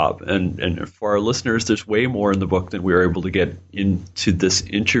wonderful job, and for our listeners, there's way more in the book than we were able to get into this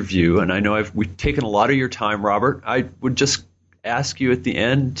interview. And I know we've taken a lot of your time, Robert. I would just ask you at the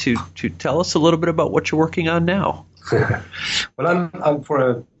end to tell us a little bit about what you're working on now. Well, I'm for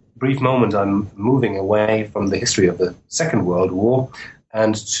a brief moment, I'm moving away from the history of the Second World War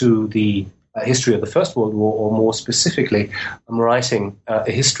and to the history of the First World War, or more specifically, I'm writing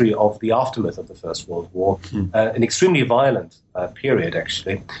a history of the aftermath of the First World War, an extremely violent period,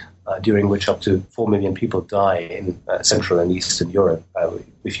 actually, during which up to 4 million people die in Central and Eastern Europe,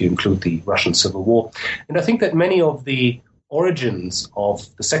 if you include the Russian Civil War. And I think that many of the origins of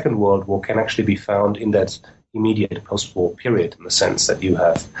the Second World War can actually be found in that immediate post-war period, in the sense that you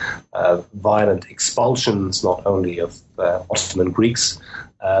have violent expulsions, not only of Ottoman Greeks,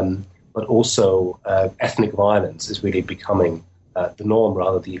 but also ethnic violence is really becoming the norm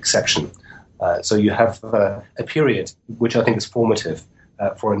rather than the exception. So you have a period which I think is formative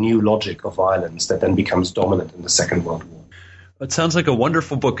for a new logic of violence that then becomes dominant in the Second World War. It sounds like a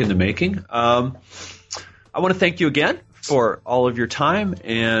wonderful book in the making. I want to thank you again for all of your time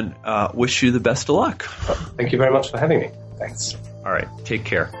and wish you the best of luck. Thank you very much for having me. Thanks. All right. Take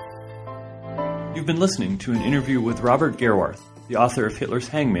care. You've been listening to an interview with Robert Gerwarth, the author of Hitler's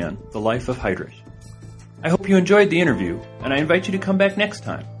Hangman, The Life of Heydrich. I hope you enjoyed the interview, and I invite you to come back next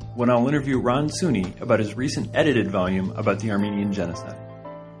time when I'll interview Ron Sunni about his recent edited volume about the Armenian Genocide.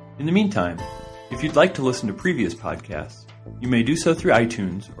 In the meantime, if you'd like to listen to previous podcasts, you may do so through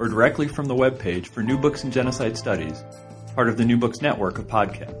iTunes or directly from the webpage for New Books in Genocide Studies, part of the New Books network of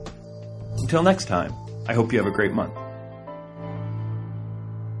podcasts. Until next time, I hope you have a great month.